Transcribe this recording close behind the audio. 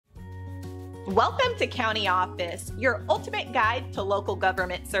Welcome to County Office, your ultimate guide to local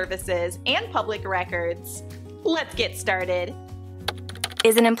government services and public records. Let's get started.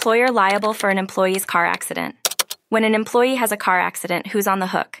 Is an employer liable for an employee's car accident? When an employee has a car accident, who's on the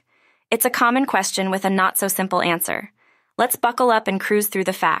hook? It's a common question with a not-so-simple answer. Let's buckle up and cruise through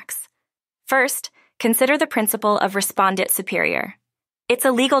the facts. First, consider the principle of Respondeat superior. It's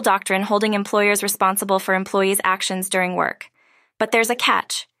a legal doctrine holding employers responsible for employees' actions during work. But there's a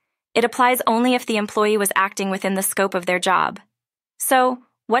catch. It applies only if the employee was acting within the scope of their job. So,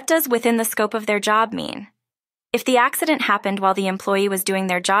 what does within the scope of their job mean? If the accident happened while the employee was doing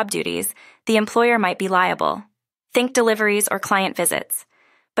their job duties, the employer might be liable. Think deliveries or client visits.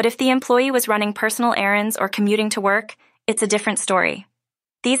 But if the employee was running personal errands or commuting to work, it's a different story.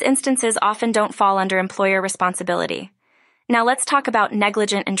 These instances often don't fall under employer responsibility. Now let's talk about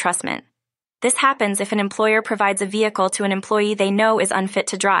negligent entrustment. This happens if an employer provides a vehicle to an employee they know is unfit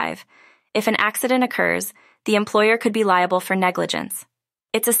to drive. If an accident occurs, the employer could be liable for negligence.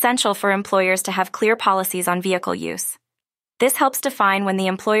 It's essential for employers to have clear policies on vehicle use. This helps define when the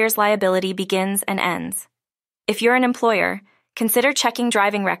employer's liability begins and ends. If you're an employer, consider checking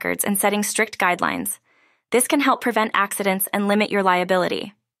driving records and setting strict guidelines. This can help prevent accidents and limit your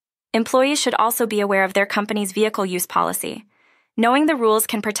liability. Employees should also be aware of their company's vehicle use policy. Knowing the rules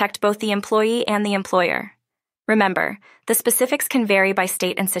can protect both the employee and the employer. Remember, the specifics can vary by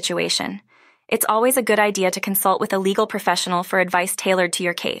state and situation. It's always a good idea to consult with a legal professional for advice tailored to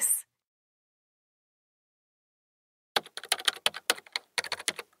your case.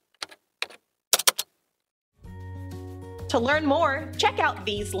 To learn more, check out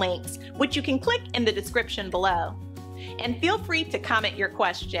these links, which you can click in the description below. And feel free to comment your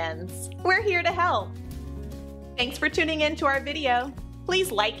questions. We're here to help. Thanks for tuning in to our video.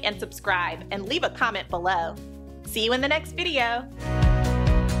 Please like and subscribe and leave a comment below. See you in the next video.